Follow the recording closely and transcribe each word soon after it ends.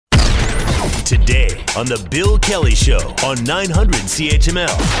Today on The Bill Kelly Show on 900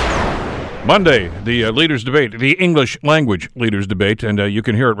 CHML. Monday, the Leaders Debate, the English Language Leaders Debate, and you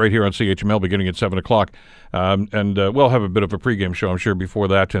can hear it right here on CHML beginning at 7 o'clock. And we'll have a bit of a pregame show, I'm sure, before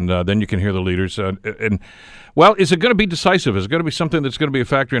that, and then you can hear the leaders. Well, is it going to be decisive? Is it going to be something that's going to be a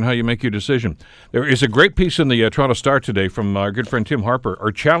factor in how you make your decision? There is a great piece in the Toronto Star today from our good friend Tim Harper,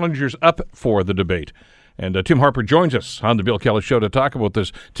 our challengers up for the debate. And Tim Harper joins us on the Bill Kelly Show to talk about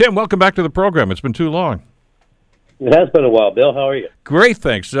this. Tim, welcome back to the program. It's been too long. It has been a while, Bill. How are you? Great,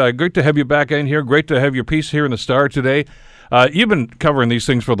 thanks. Great to have you back in here. Great to have your piece here in the Star today. You've been covering these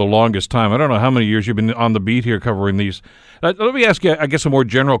things for the longest time. I don't know how many years you've been on the beat here covering these. Let me ask you, I guess, a more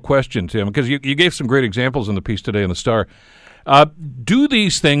general question, Tim, because you gave some great examples in the piece today in the Star. Do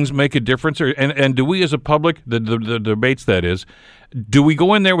these things make a difference, and do we as a public, the debates that is, do we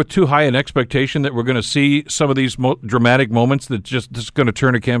go in there with too high an expectation that we're going to see some of these dramatic moments that just going to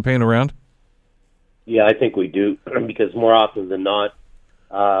turn a campaign around? Yeah, I think we do, because more often than not,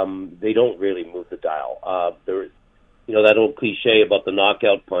 they don't really move the dial. That old cliche about the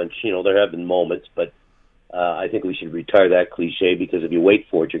knockout punch, there have been moments, but I think we should retire that cliche, because if you wait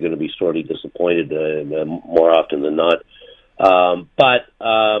for it, you're going to be sorely disappointed more often than not.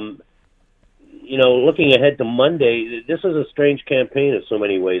 Looking ahead to Monday, this is a strange campaign in so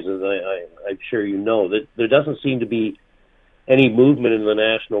many ways, as I'm sure you know, that there doesn't seem to be any movement in the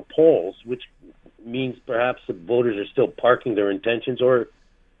national polls, which means perhaps the voters are still parking their intentions, or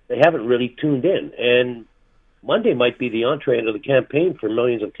they haven't really tuned in. And Monday might be the entree into the campaign for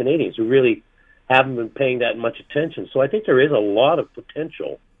millions of Canadians who really haven't been paying that much attention. So I think there is a lot of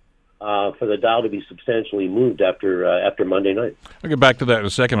potential for the dial to be substantially moved after Monday night. I'll get back to that in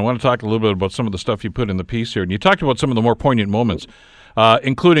a second. I want to talk a little bit about some of the stuff you put in the piece here. And you talked about some of the more poignant moments,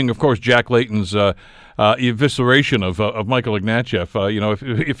 including, of course, Jack Layton's evisceration of Michael Ignatieff.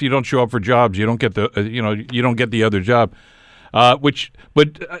 If you don't show up for jobs, you don't get the other job.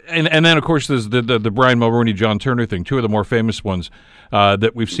 And then of course there's the Brian Mulroney, John Turner thing, two of the more famous ones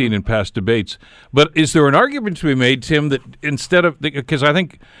that we've seen in past debates. But is there an argument to be made, Tim, that instead of, because I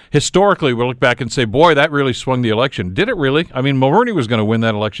think historically we'll look back and say, boy, that really swung the election. Did it really? I mean, Mulroney was going to win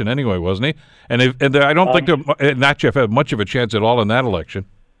that election anyway, wasn't he? And I don't think Ignatieff had much of a chance at all in that election.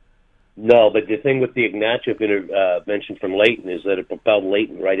 No, but the thing with the Ignatieff mention from Layton is that it propelled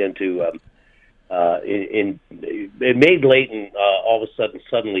Layton right into it made Layton all of a sudden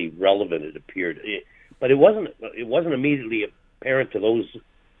suddenly relevant. It appeared, but it wasn't immediately apparent to those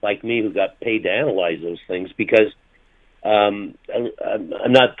like me who got paid to analyze those things, because I'm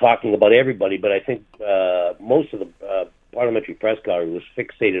not talking about everybody, but I think most of the parliamentary press coverage was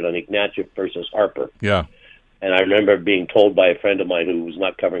fixated on Ignatieff versus Harper. Yeah. And I remember being told by a friend of mine who was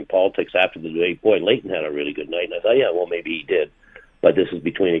not covering politics after the debate, boy, Layton had a really good night. And I thought, yeah, well, maybe he did. But this is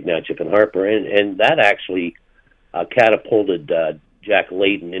between Ignatieff and Harper. And that actually catapulted Jack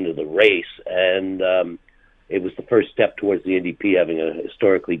Layton into the race. And it was the first step towards the NDP having a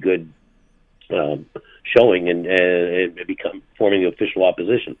historically good showing and forming the official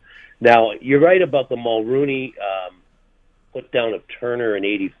opposition. Now, you're right about the Mulroney put down of Turner in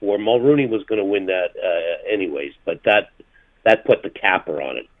 '84. Mulroney was going to win that anyways, but that put the capper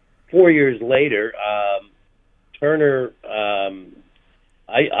on it. 4 years later, Turner,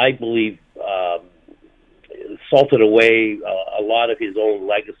 I believe, salted away a lot of his own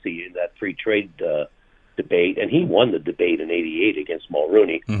legacy in that free trade debate, and he won the debate in '88 against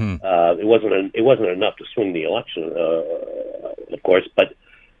Mulroney. Mm-hmm. It wasn't enough to swing the election, of course, but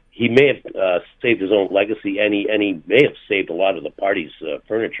he may have saved his own legacy, and he may have saved a lot of the party's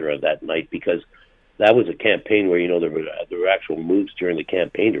furniture of that night, because that was a campaign where there were actual moves during the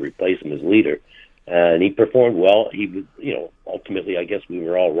campaign to replace him as leader, and he performed well. He was, ultimately, I guess we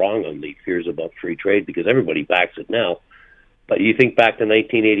were all wrong on the fears about free trade, because everybody backs it now. But you think back to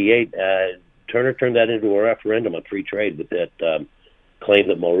 1988, Turner turned that into a referendum on free trade with that claim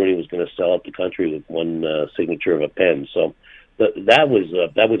that Mulroney was going to sell out the country with one signature of a pen. So that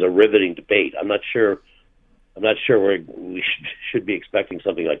was a riveting debate. I'm not sure we should be expecting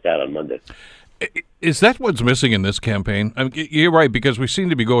something like that on Monday. Is that what's missing in this campaign? I mean, you're right, because we seem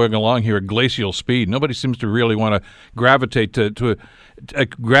to be going along here at glacial speed. Nobody seems to really want to gravitate to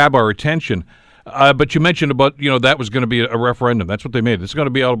grab our attention. But you mentioned about, that was going to be a referendum. That's what they made. It's going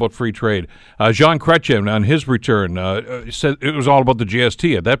to be all about free trade. Jean Chrétien, on his return, said it was all about the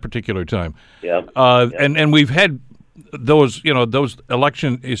GST at that particular time. Yeah. And we've had those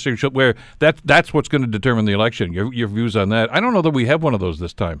election issues where that's what's going to determine the election. Your views on that? I don't know that we have one of those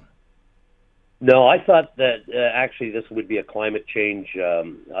this time. No, I thought that actually this would be a climate change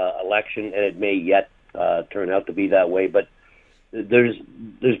election, and it may yet turn out to be that way. But there's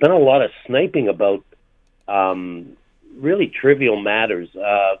been a lot of sniping about really trivial matters,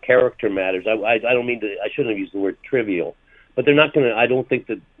 character matters. I don't mean to. I shouldn't have used the word trivial, but they're not going to. I don't think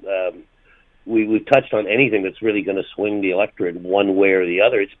that we've touched on anything that's really going to swing the electorate one way or the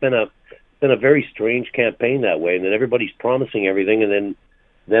other. It's been a very strange campaign that way, and then everybody's promising everything, and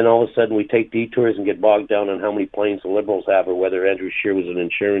then all of a sudden we take detours and get bogged down on how many planes the Liberals have, or whether Andrew Scheer was an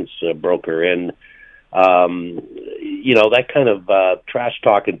insurance broker, and that kind of trash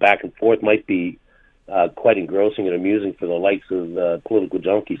talking back and forth might be quite engrossing and amusing for the likes of political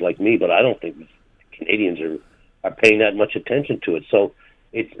junkies like me, but I don't think Canadians are paying that much attention to it. So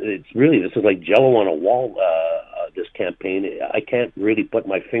it's really, this is like Jello on a wall. This campaign, I can't really put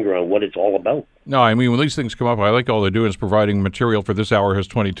my finger on what it's all about. No, I mean, when these things come up, I like all they're doing is providing material for This Hour Has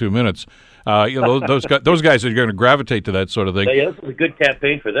 22 Minutes. Those guys are going to gravitate to that sort of thing. Yeah, this is a good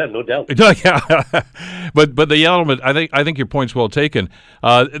campaign for them, no doubt. Yeah, but the element, I think your point's well taken.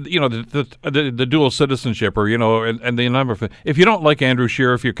 The dual citizenship, or and the number of, if you don't like Andrew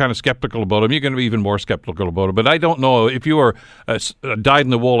Scheer, if you're kind of skeptical about him, you're going to be even more skeptical about him. But I don't know if you are a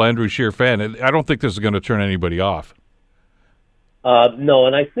dyed-in-the-wool Andrew Scheer fan. I don't think this is going to turn anybody off. No,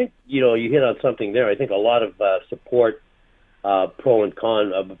 and I think you hit on something there. I think a lot of support, pro and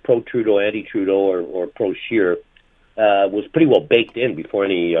con, pro Trudeau, anti Trudeau, or pro Scheer, was pretty well baked in before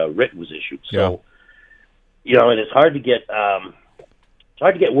any writ was issued. So, and it's hard to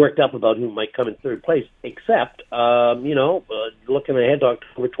get worked up about who might come in third place. Except, looking ahead to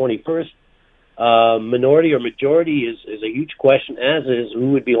October 21st, minority or majority is a huge question. As is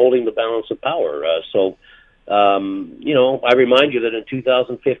who would be holding the balance of power. I remind you that in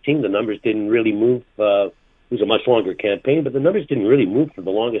 2015, the numbers didn't really move. It was a much longer campaign, but the numbers didn't really move for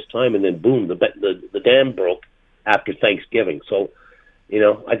the longest time, and then boom, the dam broke after Thanksgiving. So,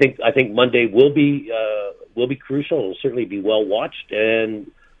 I think Monday will be crucial. It'll certainly be well watched, and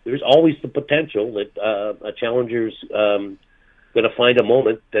there's always the potential that a challenger's going to find a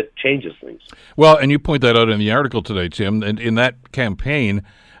moment that changes things. Well, and you point that out in the article today, Tim, and in that campaign.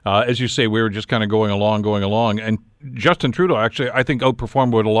 As you say, we were just kind of going along, and Justin Trudeau actually, I think,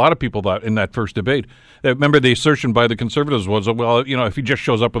 outperformed what a lot of people thought in that first debate. Remember, the assertion by the Conservatives was, well, if he just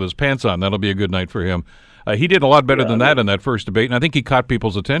shows up with his pants on, that'll be a good night for him. He did a lot better than that in that first debate, and I think he caught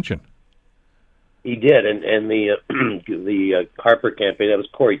people's attention. He did, and the Harper campaign, that was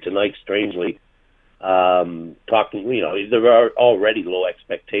Corey tonight, strangely, talking, there are already low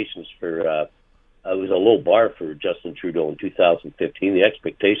expectations for it was a low bar for Justin Trudeau in 2015. The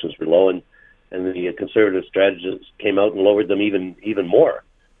expectations were low, and the Conservative strategists came out and lowered them even more.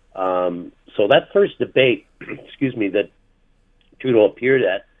 So that first debate, that Trudeau appeared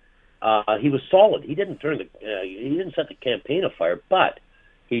at, he was solid. He didn't he didn't set the campaign afire, but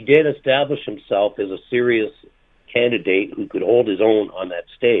he did establish himself as a serious candidate who could hold his own on that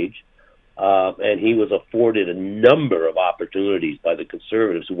stage. And he was afforded a number of opportunities by the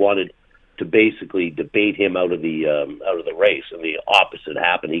Conservatives who wanted to basically debate him out of the race, and the opposite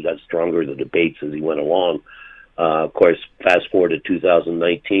happened. He got stronger in the debates as he went along. Of course, fast forward to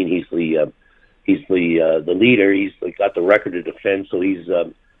 2019, he's the leader. He's got the record to defend, so he's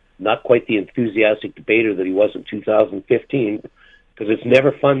not quite the enthusiastic debater that he was in 2015. Because it's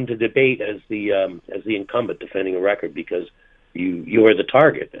never fun to debate as the incumbent defending a record, because you are the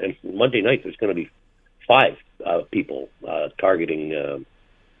target. And Monday night there's going to be 5 people targeting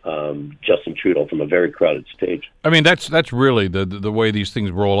Justin Trudeau from a very crowded stage. I mean, that's really the way these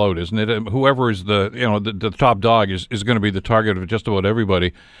things roll out, isn't it? Whoever is the top dog is going to be the target of just about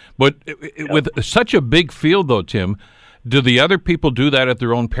everybody. But with such a big field, though, Tim, do the other people do that at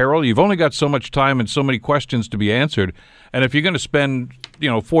their own peril? You've only got so much time and so many questions to be answered, and if you're going to spend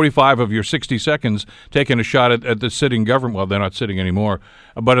 45 of your 60 seconds taking a shot at the sitting government, well, they're not sitting anymore,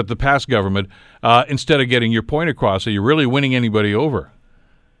 but at the past government, instead of getting your point across, are you really winning anybody over?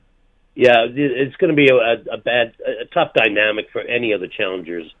 Yeah, it's going to be a tough dynamic for any of the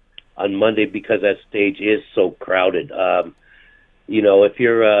challengers on Monday, because that stage is so crowded. If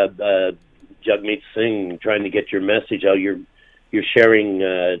you're Jagmeet Singh trying to get your message out, you're sharing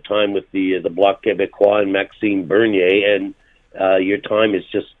time with the Bloc Québécois and Maxime Bernier, and your time is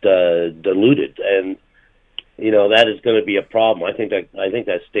just diluted, and that is going to be a problem. I think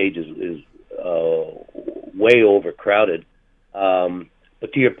that stage is way overcrowded.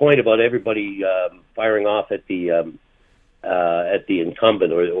 But to your point about everybody firing off at the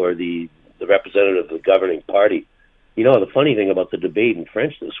incumbent or the representative of the governing party, the funny thing about the debate in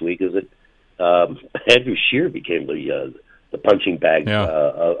French this week is that Andrew Scheer became the punching bag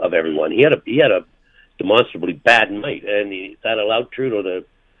of everyone. He had a demonstrably bad night, and that allowed Trudeau to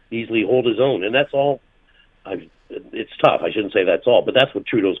easily hold his own. And that's all. I've it's tough. I shouldn't say that's all, but that's what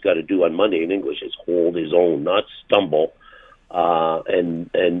Trudeau's got to do on Monday in English, is hold his own, not stumble, and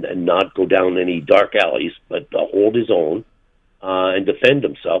not go down any dark alleys, but hold his own and defend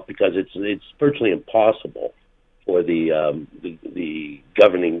himself, because it's virtually impossible for the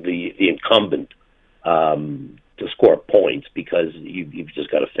incumbent to score points, because you've just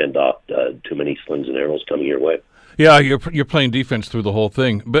got to fend off too many slings and arrows coming your way. Yeah, you're playing defense through the whole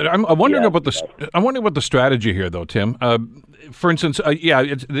thing. But I'm wondering about the strategy here, though, Tim. For instance,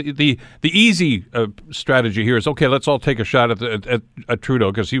 it's the easy strategy here is, okay, let's all take a shot at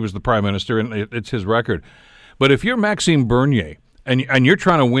Trudeau because he was the prime minister and it's his record. But if you're Maxime Bernier and you're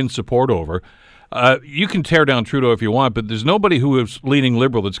trying to win support over, you can tear down Trudeau if you want, but there's nobody who is leaning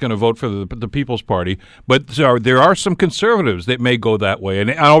liberal that's going to vote for the People's Party. But there are some conservatives that may go that way, and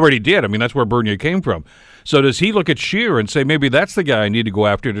I already did. I mean, that's where Bernier came from. So does he look at Scheer and say, maybe that's the guy I need to go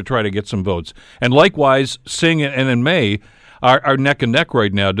after to try to get some votes? And likewise, Singh and in May are neck and neck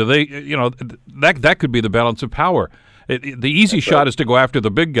right now. Do they, that could be the balance of power. The easy shot is to go after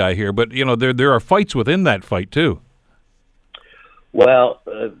the big guy here, but, there are fights within that fight, too. Well,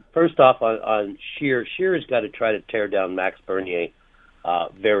 first off, on Scheer has got to try to tear down Max Bernier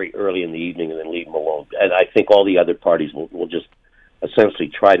very early in the evening and then leave him alone. And I think all the other parties will just essentially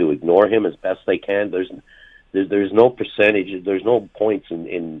try to ignore him as best they can. There's no percentage, there's no points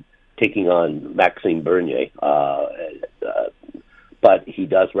in taking on Maxime Bernier, but he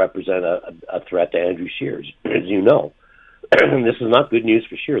does represent a threat to Andrew Scheer, as you know. This is not good news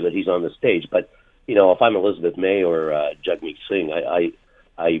for Scheer that he's on the stage, but if I'm Elizabeth May or Jagmeet Singh,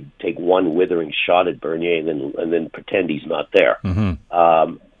 I take one withering shot at Bernier and then pretend he's not there.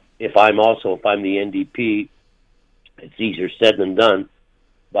 Mm-hmm. If I'm the NDP, it's easier said than done,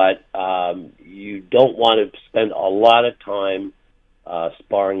 but you don't want to spend a lot of time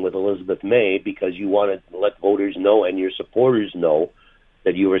sparring with Elizabeth May, because you want to let voters know and your supporters know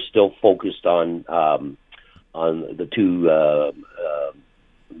that you are still focused on the two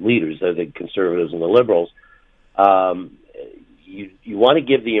leaders, the Conservatives and the Liberals. You want to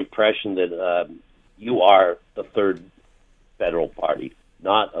give the impression that you are the third federal party,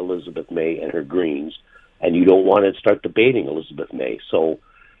 not Elizabeth May and her Greens, and you don't want to start debating Elizabeth May. So,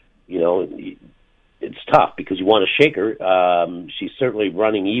 it's tough because you want to shake her. She's certainly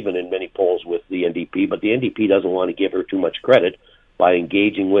running even in many polls with the NDP, but the NDP doesn't want to give her too much credit by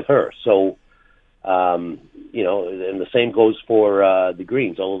engaging with her. So, and the same goes for the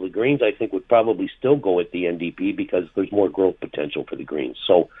Greens, although the Greens, I think, would probably still go at the NDP because there's more growth potential for the Greens.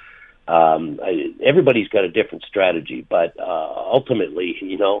 So everybody's got a different strategy, but ultimately,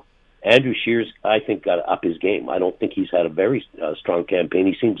 Andrew Scheer's, I think, got to up his game. I don't think he's had a very strong campaign.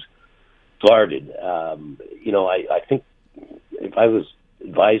 He seems guarded. I think if I was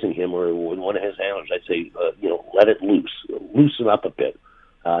advising him or one of his handlers, I'd say, let it loose, loosen up a bit.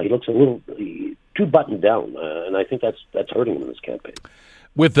 He looks a little too buttoned down, and I think that's hurting him in this campaign.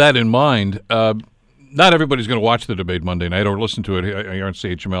 With that in mind, not everybody's going to watch the debate Monday night or listen to it here on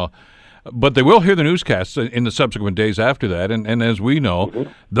CHML, but they will hear the newscasts in the subsequent days after that. And as we know,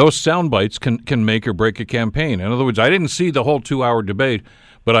 mm-hmm. those sound bites can make or break a campaign. In other words, I didn't see the whole 2-hour debate,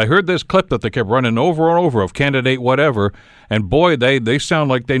 but I heard this clip that they kept running over and over of candidate whatever, and boy, they sound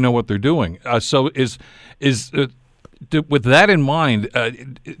like they know what they're doing. So with that in mind,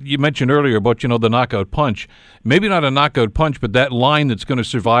 you mentioned earlier about, the knockout punch. Maybe not a knockout punch, but that line that's going to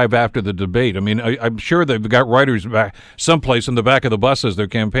survive after the debate. I mean, I'm sure they've got writers back someplace in the back of the bus as they're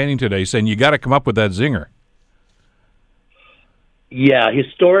campaigning today saying, you got to come up with that zinger. Yeah,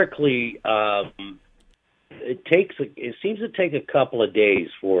 historically, it seems to take a couple of days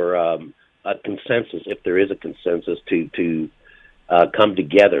for a consensus, if there is a consensus, to come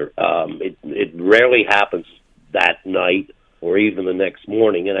together. It rarely happens that night or even the next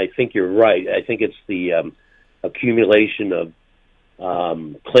morning, and I think you're right. I think it's the accumulation of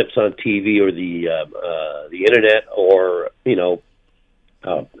clips on TV or the internet, or a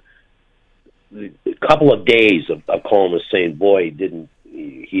couple of days of columnists saying, "Boy, didn't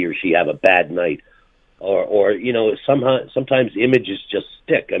he or she have a bad night?" Or sometimes images just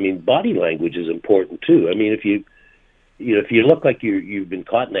stick. I mean, body language is important too. I mean, if you look like you've been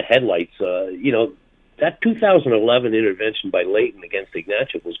caught in the headlights, that 2011 intervention by Leighton against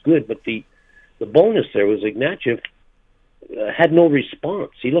Ignatieff was good, but the bonus there was Ignatieff had no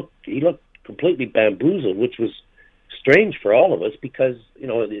response. He looked completely bamboozled, which was strange for all of us because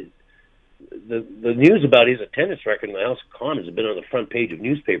the news about his attendance record in the House of Commons had been on the front page of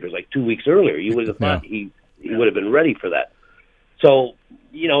newspapers like 2 weeks earlier. You would have thought he would have been ready for that. So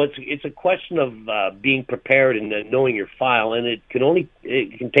it's a question of being prepared and knowing your file, and it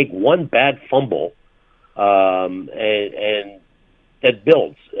can take one bad fumble and that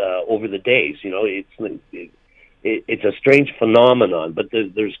builds over the days. It's a strange phenomenon, but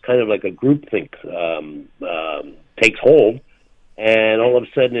there's kind of like a groupthink takes hold, and all of a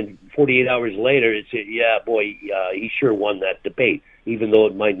sudden, 48 hours later, it's he sure won that debate, even though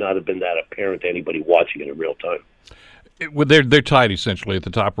it might not have been that apparent to anybody watching it in real time. Well, they're tied essentially at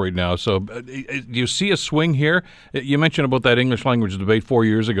the top right now. So do you see a swing here? You mentioned about that English language debate 4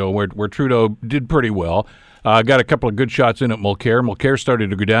 years ago where Trudeau did pretty well. Got a couple of good shots in at Mulcair. Mulcair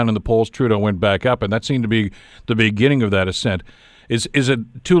started to go down in the polls. Trudeau went back up, and that seemed to be the beginning of that ascent. Is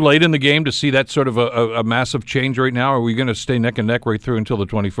it too late in the game to see that sort of a massive change right now? Or are we going to stay neck and neck right through until the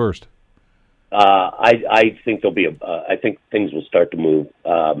 21st? I think there'll be I think things will start to move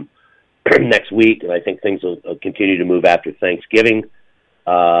next week, and I think things will continue to move after Thanksgiving.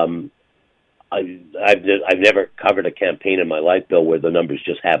 I've never covered a campaign in my life, Bill, where the numbers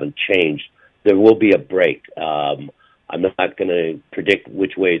just haven't changed. There will be a break. I'm not going to predict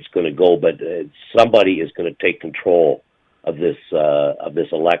which way it's going to go, but somebody is going to take control of this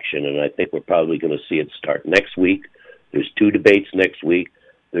election, and I think we're probably going to see it start next week. There's 2 debates next week.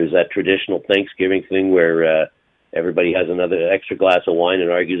 There's that traditional Thanksgiving thing where everybody has another extra glass of wine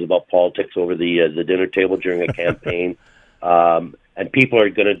and argues about politics over the dinner table during a campaign, and people are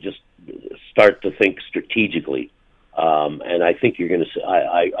going to just start to think strategically. And I think you're going to.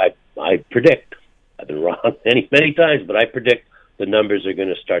 I predict. I've been wrong many times, but I predict the numbers are going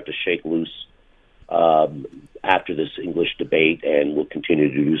to start to shake loose after this English debate, and will continue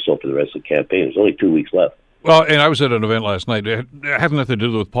to do so for the rest of the campaign. There's only 2 weeks left. Well, and I was at an event last night. It had nothing to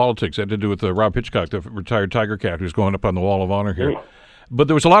do with politics. It had to do with Rob Hitchcock, the retired Tiger Cat, who's going up on the Wall of Honor here. But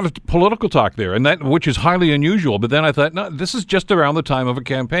there was a lot of political talk there, and which is highly unusual. But then I thought, no, this is just around the time of a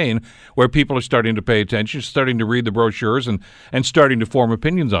campaign where people are starting to pay attention, starting to read the brochures, and starting to form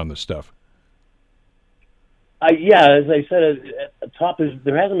opinions on this stuff. As I said at the top,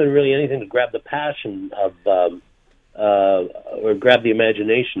 there hasn't been really anything to grab the passion of or grab the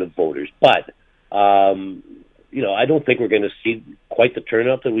imagination of voters. But I don't think we're going to see quite the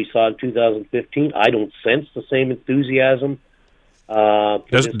turnout that we saw in 2015. I don't sense the same enthusiasm.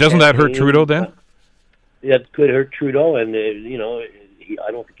 Doesn't that hurt Trudeau then? That could hurt Trudeau, and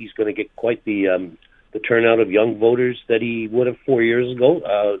I don't think he's going to get quite the turnout of young voters that he would have 4 years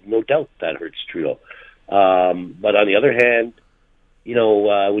ago. No doubt that hurts Trudeau. But on the other hand,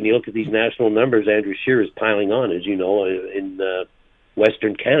 when you look at these national numbers, Andrew Scheer is piling on, as you know, in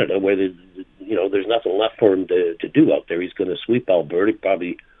Western Canada, where there's nothing left for him to do out there. He's going to sweep Alberta,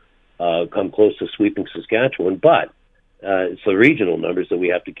 probably come close to sweeping Saskatchewan, but it's the regional numbers that we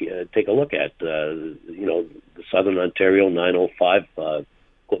have to take a look at. The Southern Ontario, 905,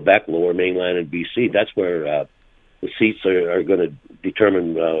 Quebec, Lower Mainland, and BC. That's where the seats are going to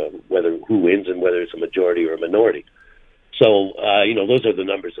determine who wins and whether it's a majority or a minority. So, those are the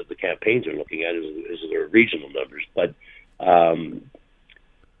numbers that the campaigns are looking at as their regional numbers. But, I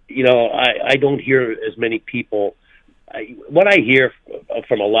don't hear as many people. What I hear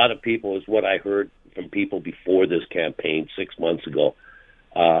from a lot of people is what I heard from people before this campaign 6 months ago.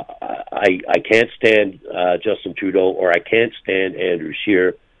 I can't stand Justin Trudeau, or I can't stand Andrew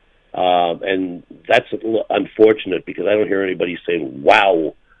Scheer. And that's unfortunate, because I don't hear anybody saying,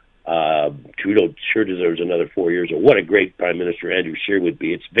 wow, Trudeau sure deserves another 4 years, or what a great Prime Minister Andrew Scheer would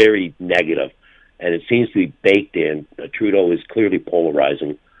be. It's very negative, and it seems to be baked in. Trudeau is clearly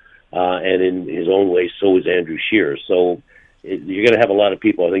polarizing, and in his own way, so is Andrew Scheer. So you're going to have a lot of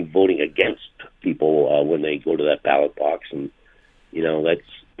people, I think, voting against people when they go to that ballot box, and that's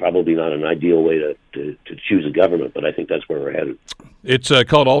probably not an ideal way to choose a government, but I think that's where we're headed. It's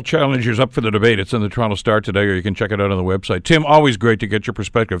called All Challengers Up for the Debate. It's in the Toronto Star today, or you can check it out on the website. Tim, always great to get your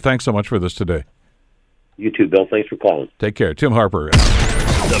perspective. Thanks so much for this today. You too, Bill. Thanks for calling. Take care. Tim Harper.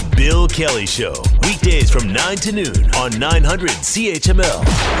 The Bill Kelly Show, weekdays from 9 to noon on 900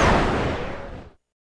 CHML.